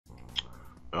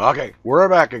Okay, we're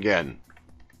back again.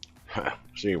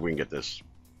 See if we can get this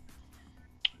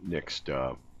next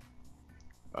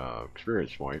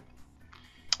experience point.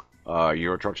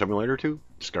 Euro Truck Simulator 2,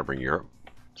 Discovering Europe,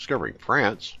 Discovering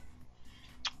France.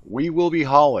 We will be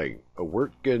hauling a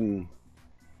Wirtgen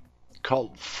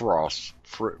Kaltfraese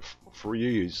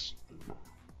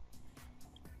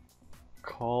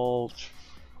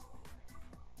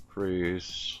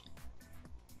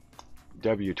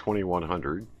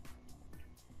W2100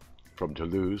 from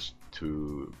Toulouse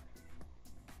to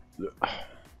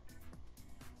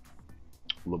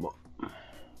Limoges,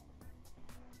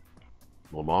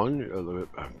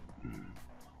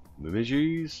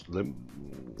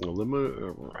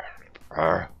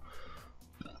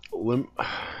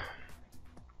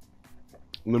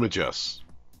 Limoges.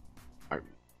 I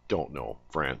don't know,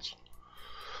 France.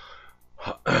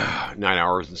 9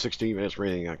 hours and 16 minutes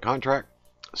remaining on contract.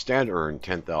 Stand earned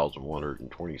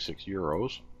 10,126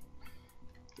 euros.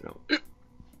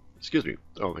 Excuse me,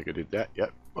 I don't think I did that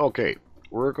yet. Okay,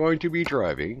 we're going to be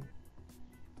driving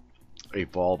a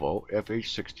Volvo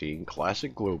FH16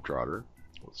 Classic Globetrotter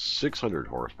with 600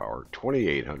 horsepower,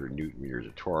 2,800 newton meters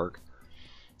of torque,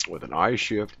 with an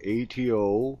I-Shift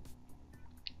ATO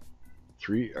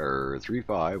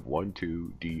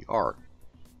 3512DR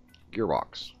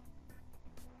gearbox.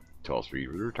 12-speed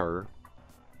retarder,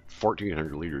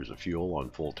 1,400 liters of fuel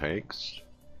on full tanks.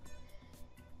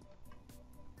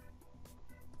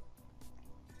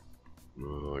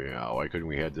 Oh yeah, why couldn't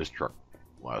we have this truck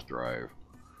last drive?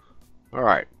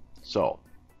 Alright, so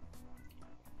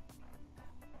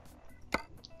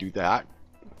do that.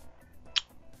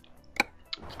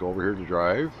 Let's go over here to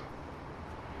drive.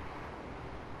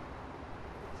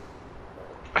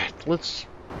 Let's...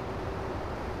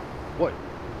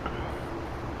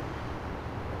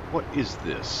 What is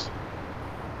this?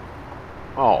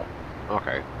 Oh,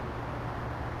 okay.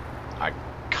 I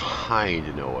kind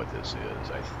of know what this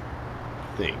is, I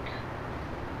think.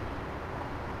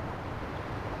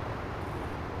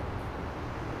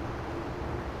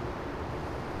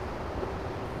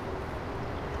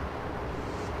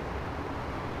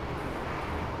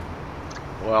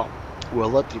 Well, we'll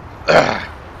let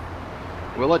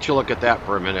you look at that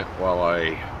for a minute while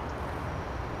I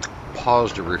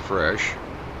pause to refresh.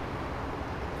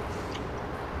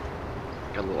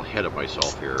 Got a little ahead of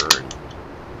myself here.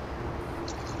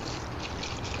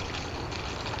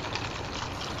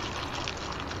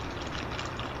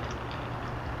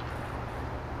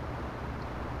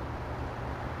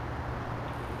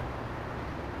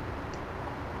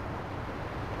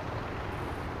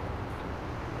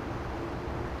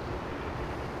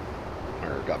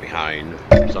 Got behind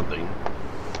something.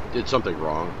 Did something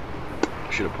wrong.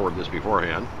 Should have poured this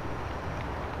beforehand.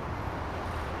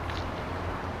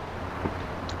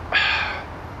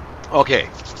 Okay.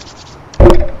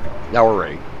 Now we're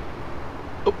ready.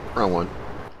 Oh, wrong one.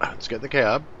 Let's get the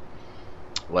cab.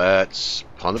 Let's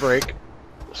on the brake.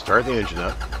 Start the engine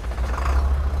up.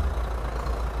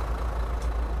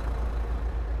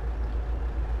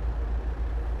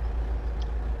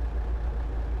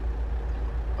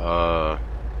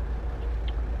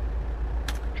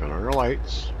 Turn on our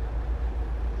lights.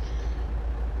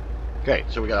 Okay,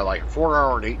 so we got like a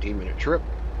 4-hour and 18-minute trip.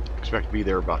 Expect to be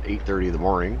there about 8:30 in the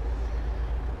morning.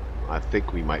 I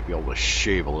think we might be able to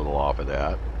shave a little off of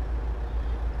that.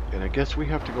 And I guess we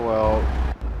have to go out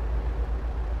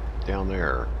down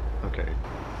there. Okay.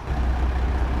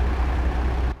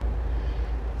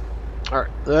 Alright,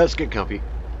 let's get comfy.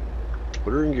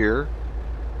 Put her in gear.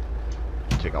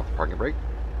 Take off the parking brake.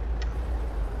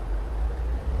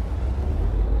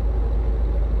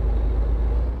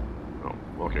 Oh,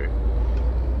 okay.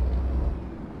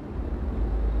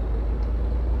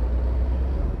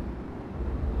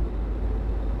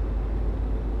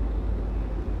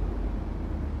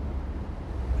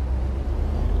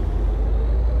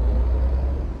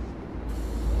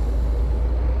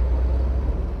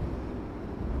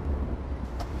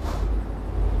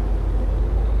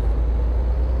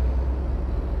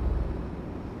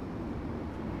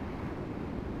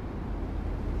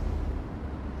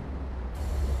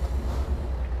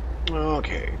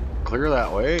 Okay, clear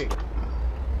that way.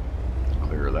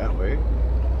 Clear that way.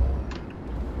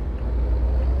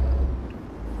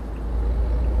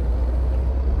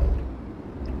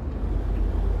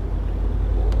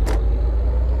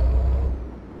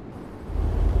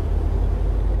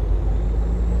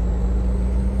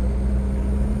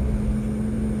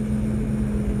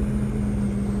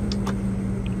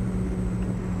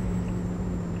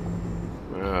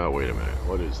 Wait a minute.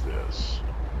 What is this?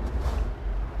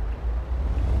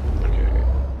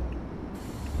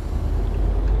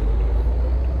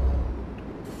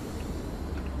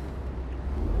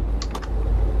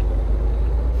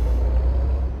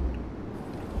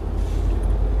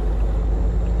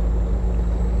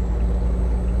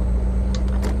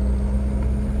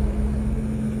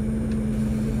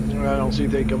 I don't see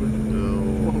anything coming.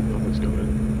 No, nothing's coming.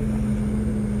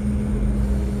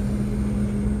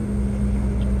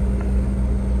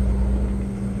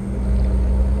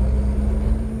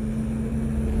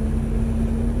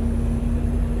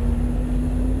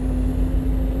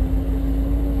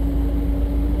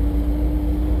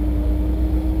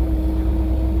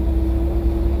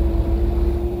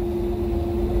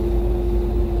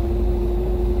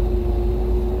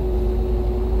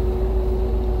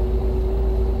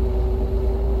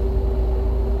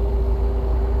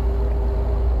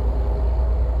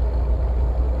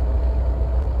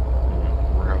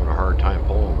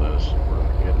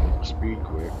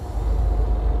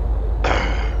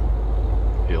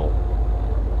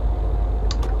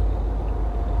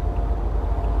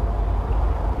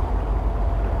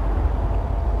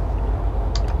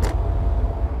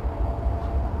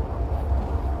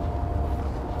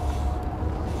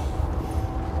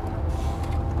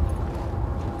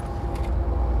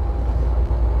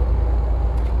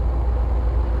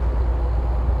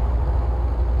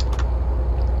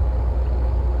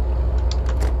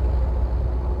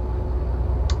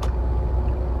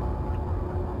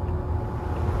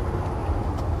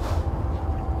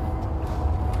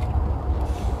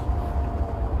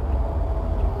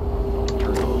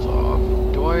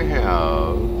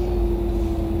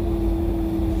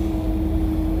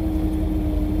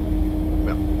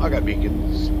 I got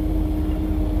beacons.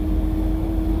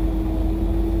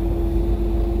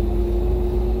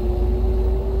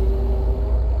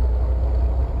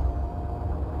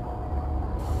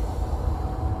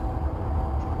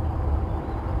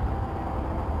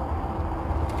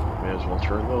 May as well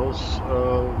turn those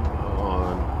on.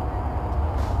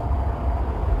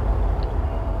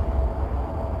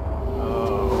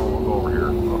 We'll go over here.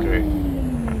 Okay.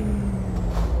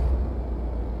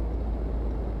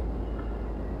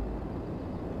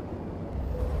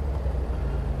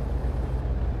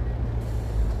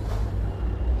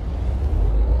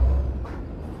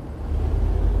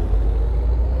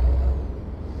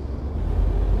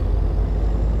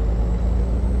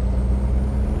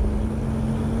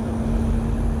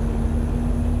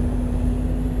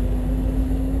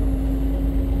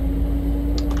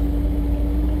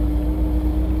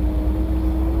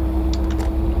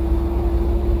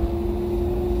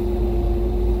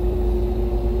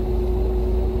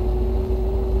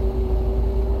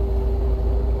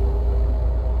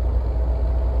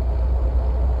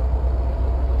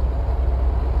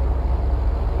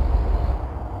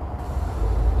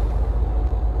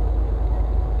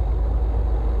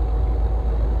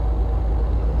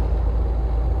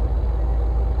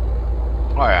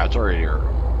 Oh yeah, it's already here.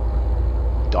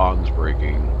 Dawn's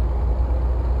breaking.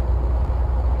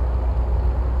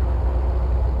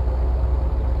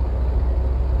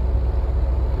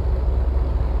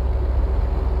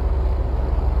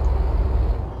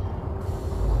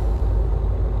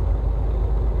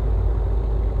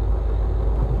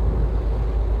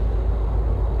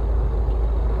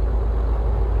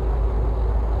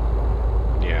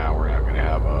 Yeah, we're not gonna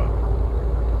have a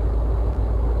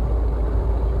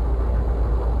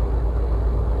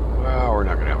we're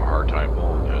not going to have a hard time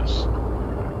pulling this.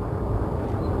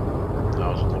 I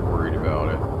was a little worried about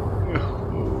it.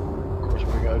 Of course,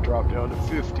 we got to drop down to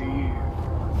 50.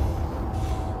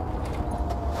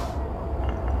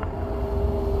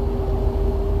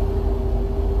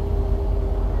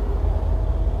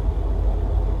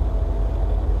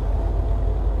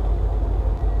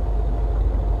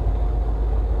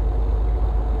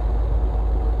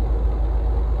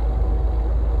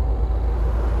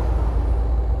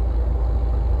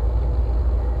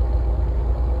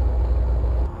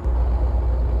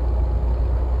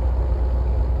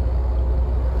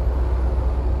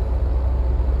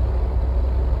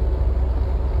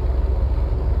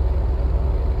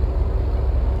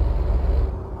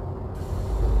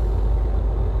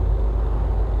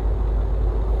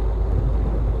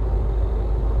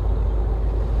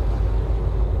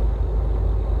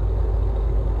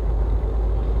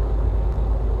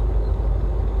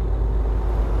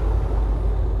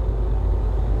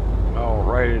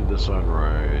 Right into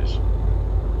sunrise.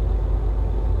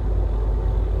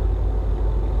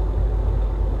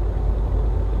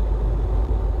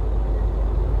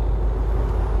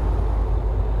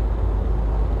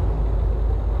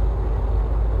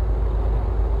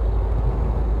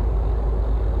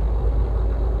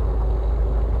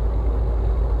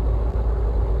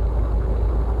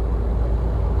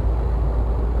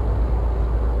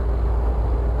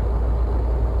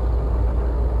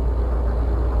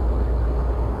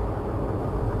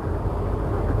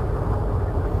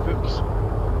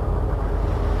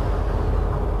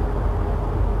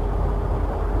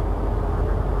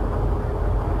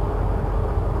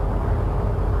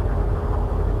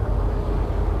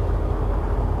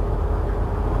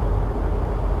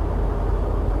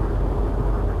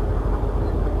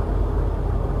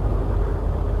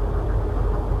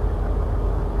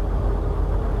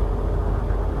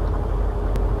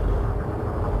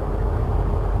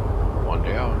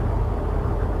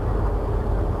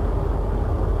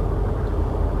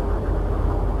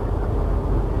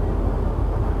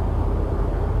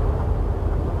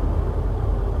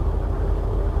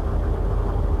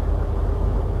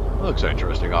 looks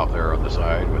interesting off there on the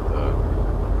side with the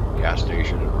gas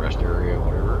station and rest area,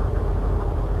 whatever.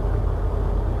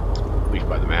 At least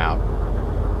by the map.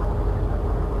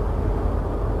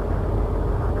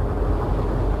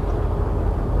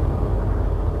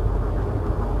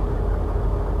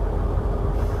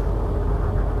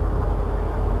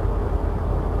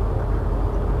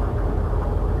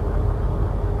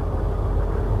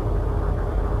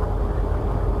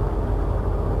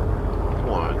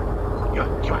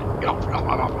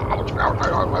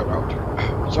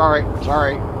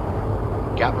 Sorry.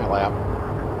 Got my lap.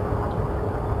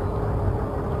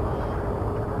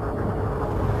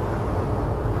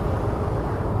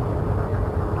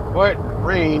 What?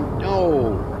 Rain?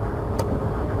 No.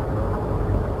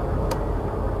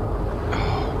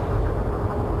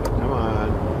 Come on.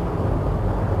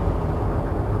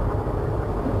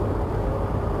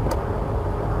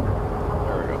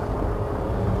 There we go.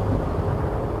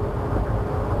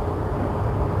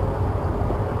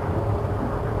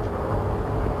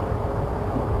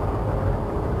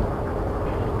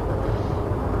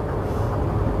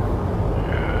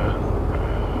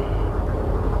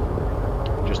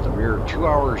 Just a mere 2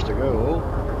 hours to go.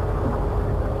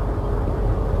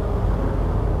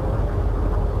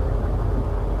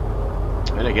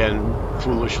 And again,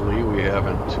 foolishly, we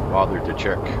haven't bothered to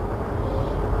check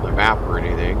the map or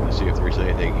anything to see if there's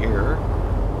anything here.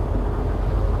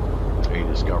 Any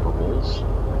discoverables.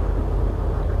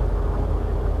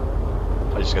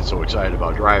 I just get so excited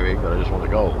about driving that I just want to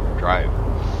go drive.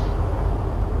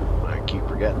 I keep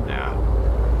forgetting that.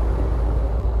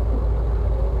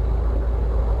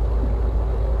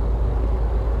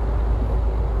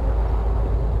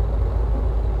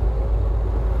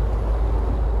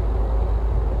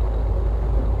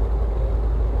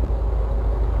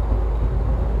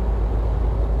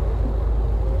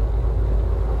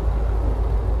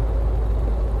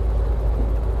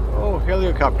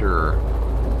 Helicopter.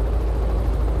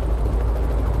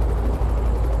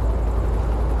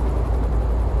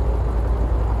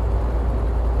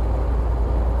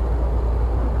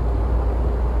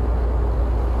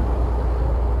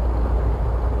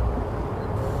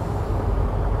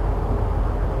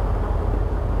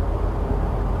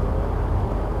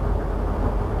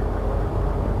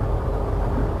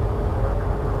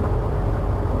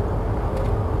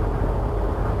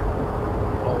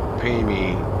 Oh, pay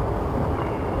me.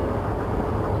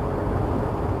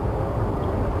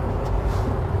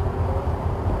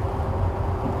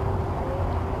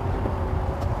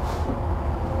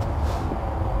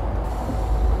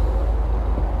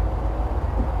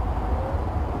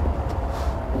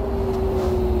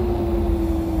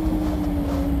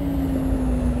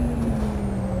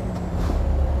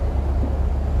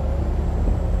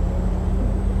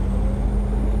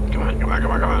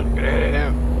 Come on. Get ahead of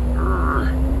him.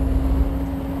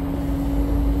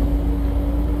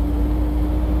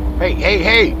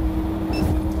 Hey!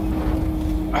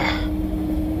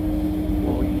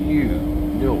 Well, you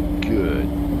no good.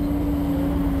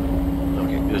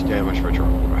 Okay, just damage for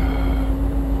trouble.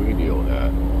 We can deal with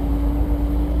that.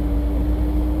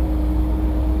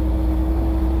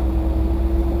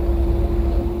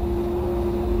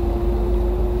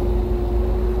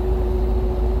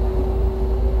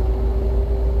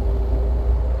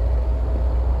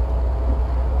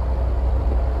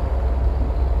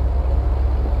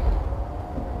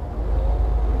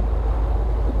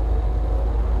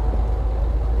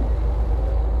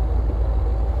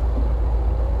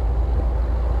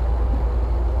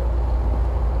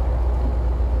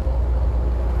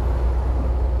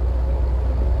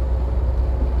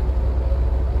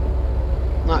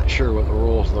 Not sure what the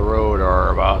rules of the road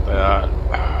are about that.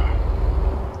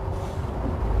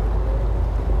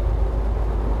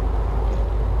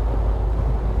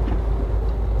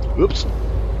 Oops.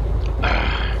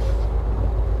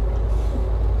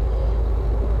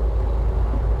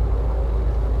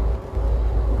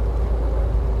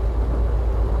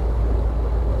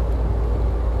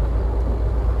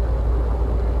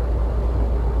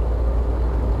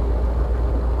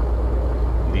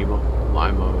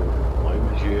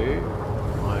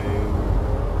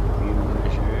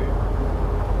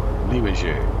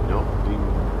 Limoges. No,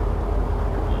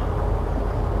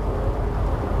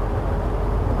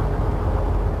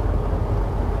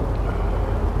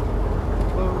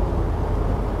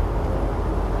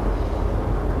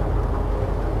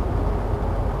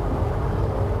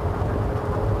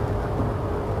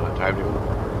 time to go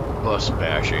bus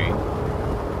bashing.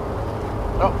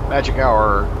 Oh, magic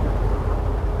hour.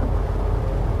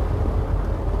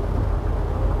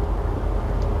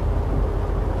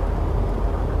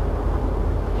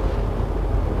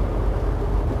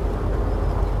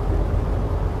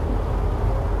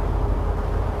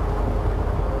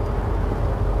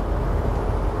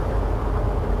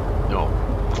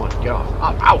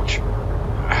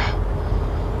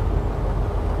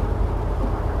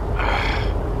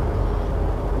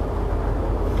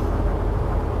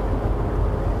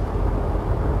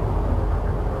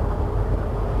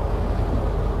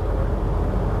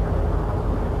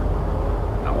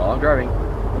 while I'm driving.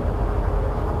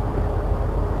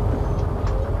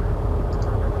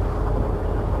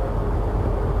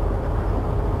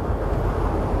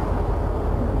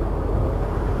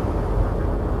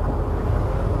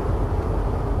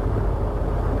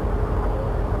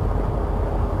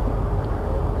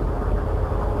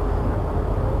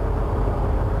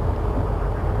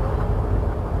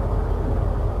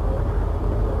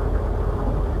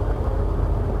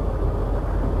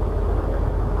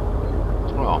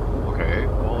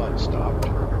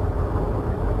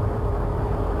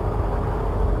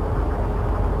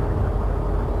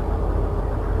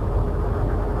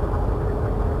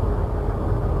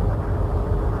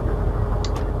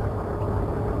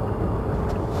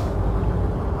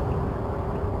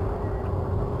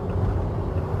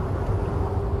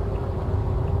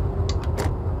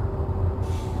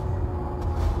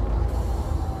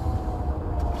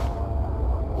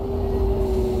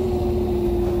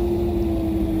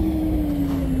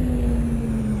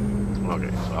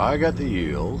 I got the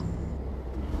yield.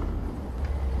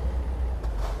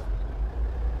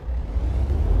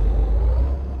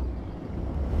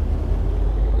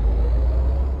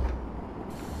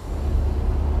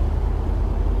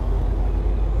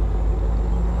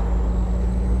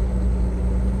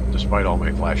 Despite all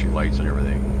my flashing lights and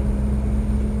everything.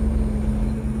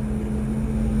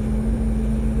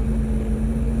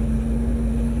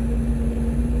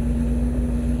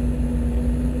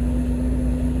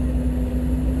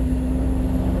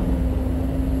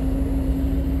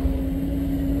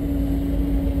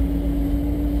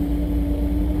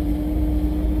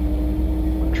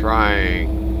 Trying.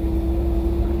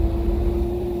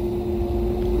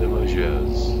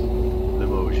 Limoges.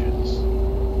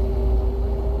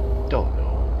 Don't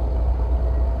know.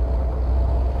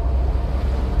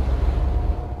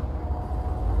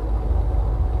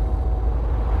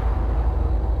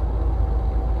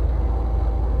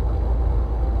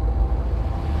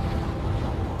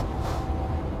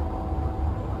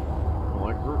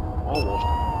 Like we're almost.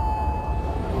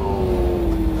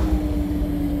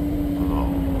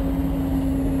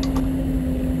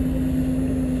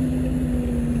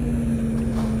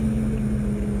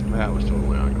 That was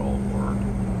totally uncalled for.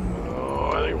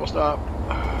 Oh, I think we'll stop.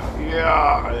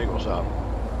 Yeah, I think we'll stop.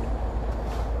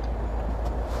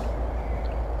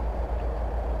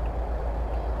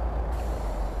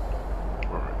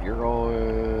 Alright, you're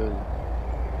going.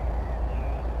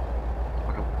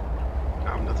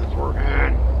 Nothing's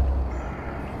working.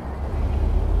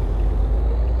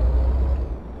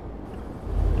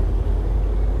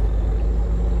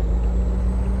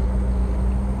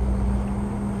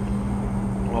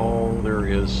 There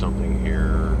is something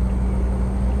here.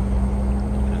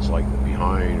 It's like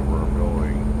behind where I'm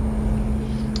going.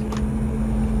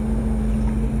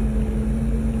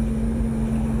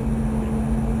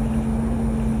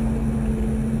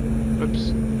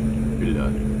 Oops. Get it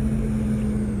done.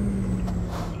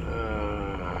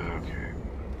 Okay.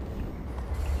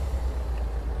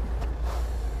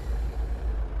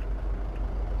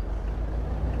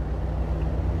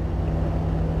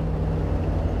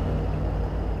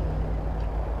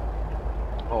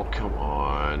 Oh, come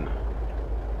on.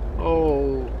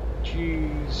 Oh,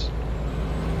 jeez.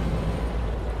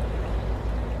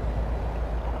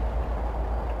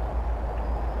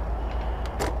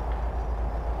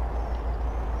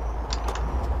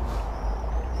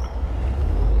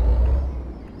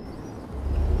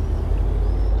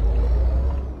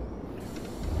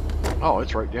 Oh,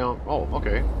 it's right down. Oh,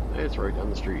 okay. It's right down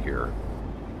the street here.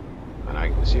 And I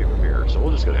can see it from here. So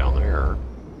we'll just go down there.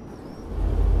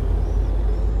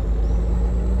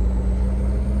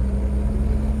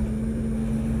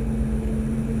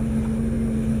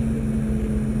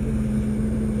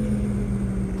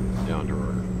 Down to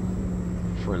our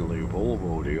friendly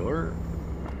Volvo dealer.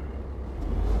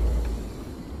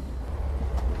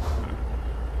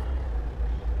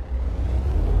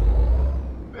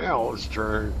 Now let's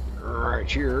turn right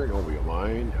here. Nobody will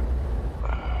mind.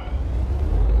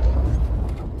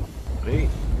 Hey.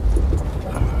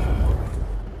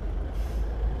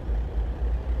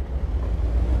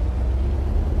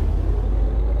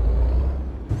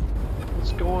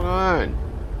 What's going on?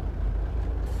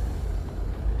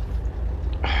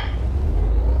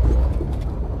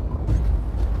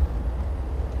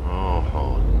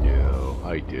 Oh no,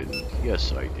 I didn't.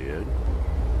 Yes, I did.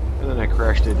 And then I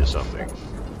crashed into something.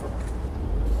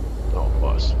 Oh,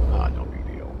 bus. Ah, no big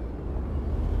deal.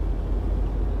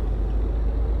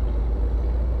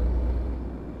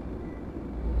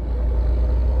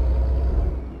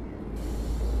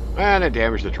 And I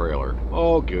damaged the trailer.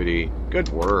 Oh, goody. Good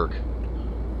work.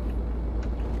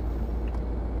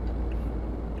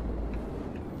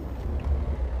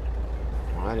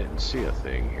 I didn't see a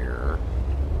thing here.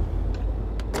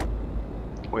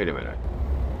 Wait a minute.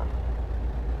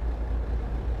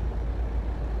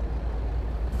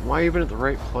 Am I even at the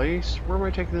right place? Where am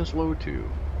I taking this load to?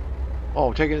 Oh,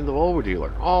 I'm taking it to the Volvo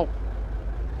dealer. Oh,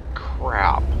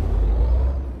 crap.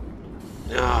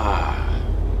 Ah.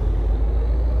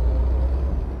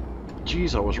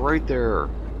 Jeez, I was right there.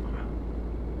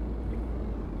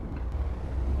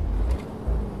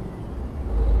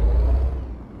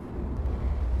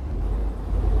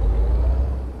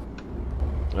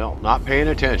 Well, not paying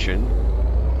attention.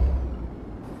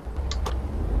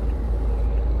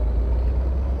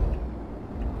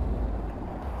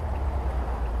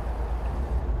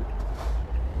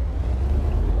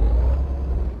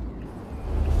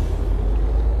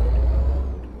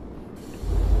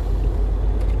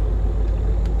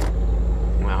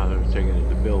 Wow, they're taking it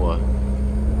to Billa.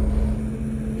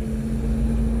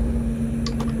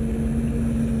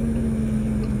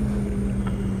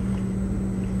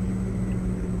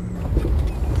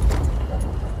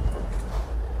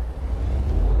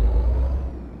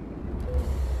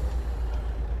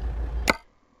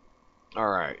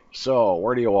 Alright, so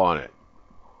where do you want it?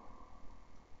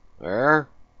 There?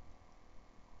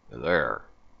 There.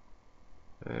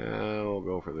 We'll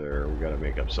go for there. We gotta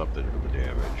make up something for the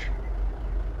damage.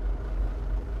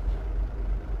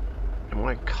 Am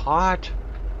I caught?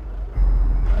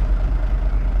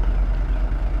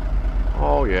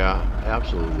 Oh yeah,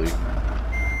 absolutely.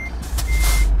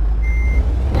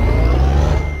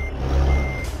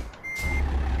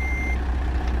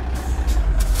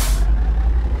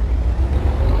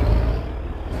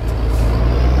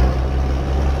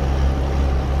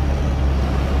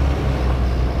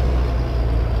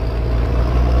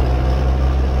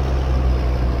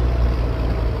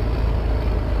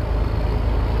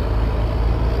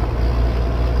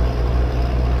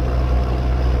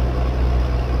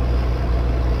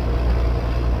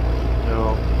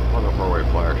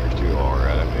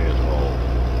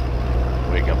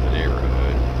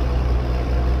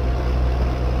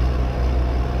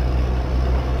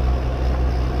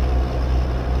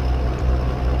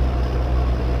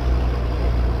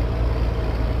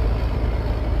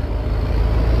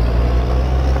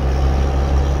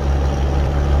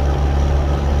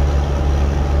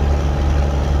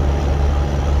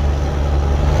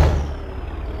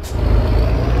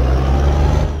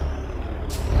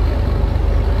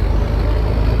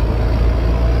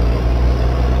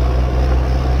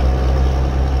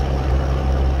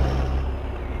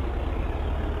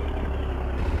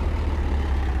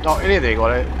 No, anything.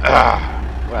 What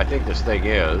I think this thing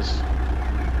is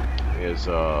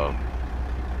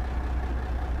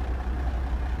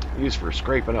used for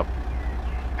scraping up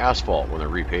asphalt when they're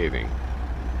repaving.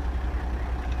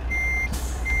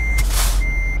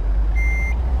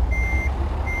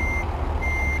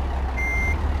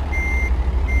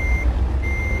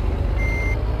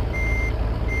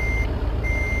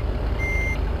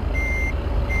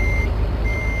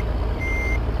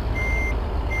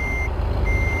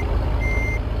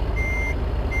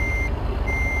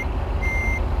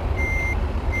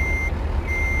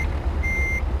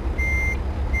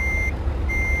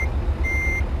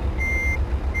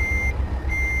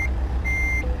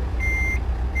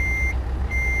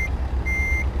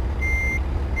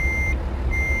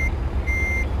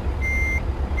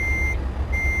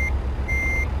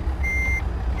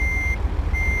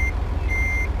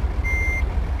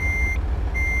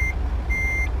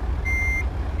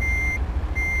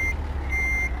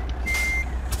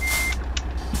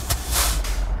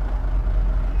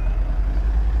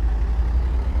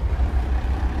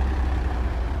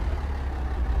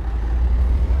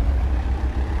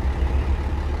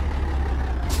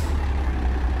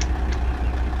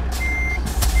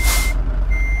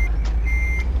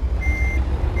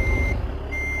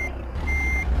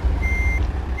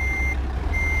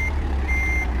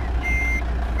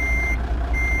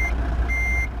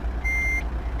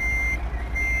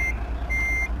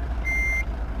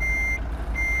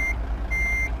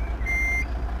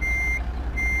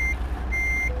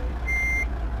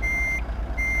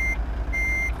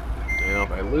 Now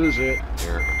if I lose it,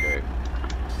 here, okay.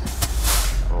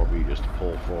 I'll be just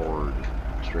pull forward,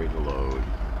 straighten the load.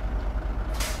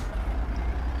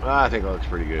 I think that looks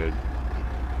pretty good.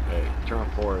 Okay, turn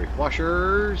off four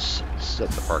flushers, set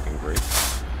the parking brake.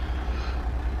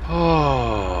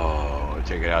 Oh,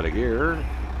 take it out of gear.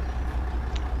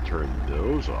 Turn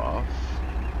those off.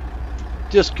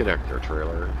 Disconnect our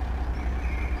trailer.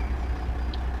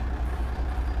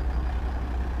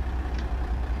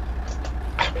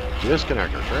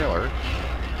 Disconnect our trailer.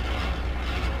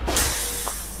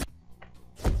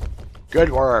 Good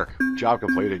work. Job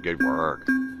completed. Good work.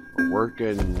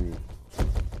 Wirtgen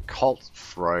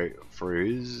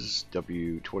Kaltfraese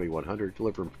W2100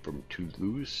 delivered from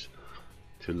Toulouse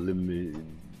to Limoges.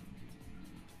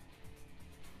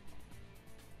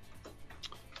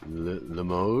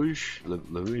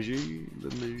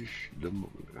 Limoges.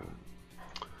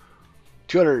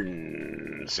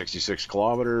 266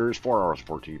 kilometers, 4 hours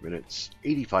 14 minutes,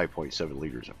 85.7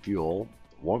 liters of fuel,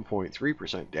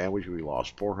 1.3% damage. We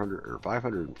lost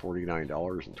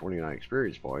 $549.29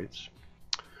 experience points,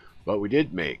 but we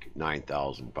did make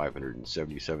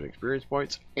 9,577 experience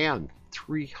points and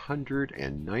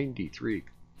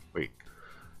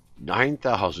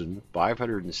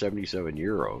 9,577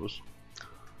 euros,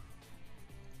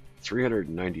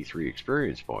 393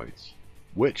 experience points,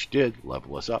 which did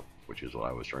level us up, which is what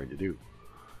I was trying to do.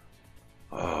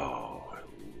 Oh,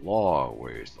 long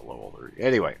ways to level 30.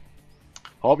 Anyway,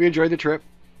 hope you enjoyed the trip.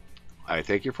 I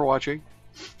thank you for watching.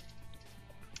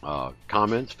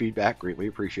 Comments, feedback, greatly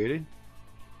appreciated.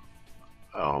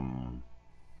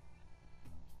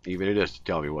 Even it is to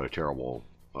tell me what a terrible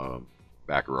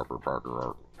backer upper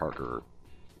Parker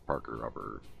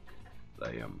upper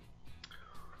I am.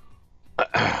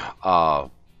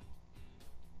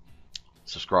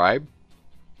 Subscribe.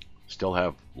 Still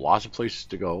have lots of places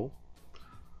to go.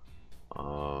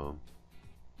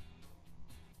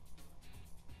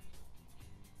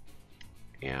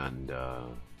 And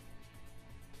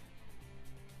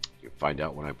you can find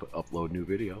out when I upload new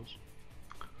videos.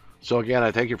 So again,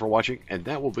 I thank you for watching, and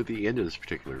that will be the end of this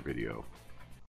particular video.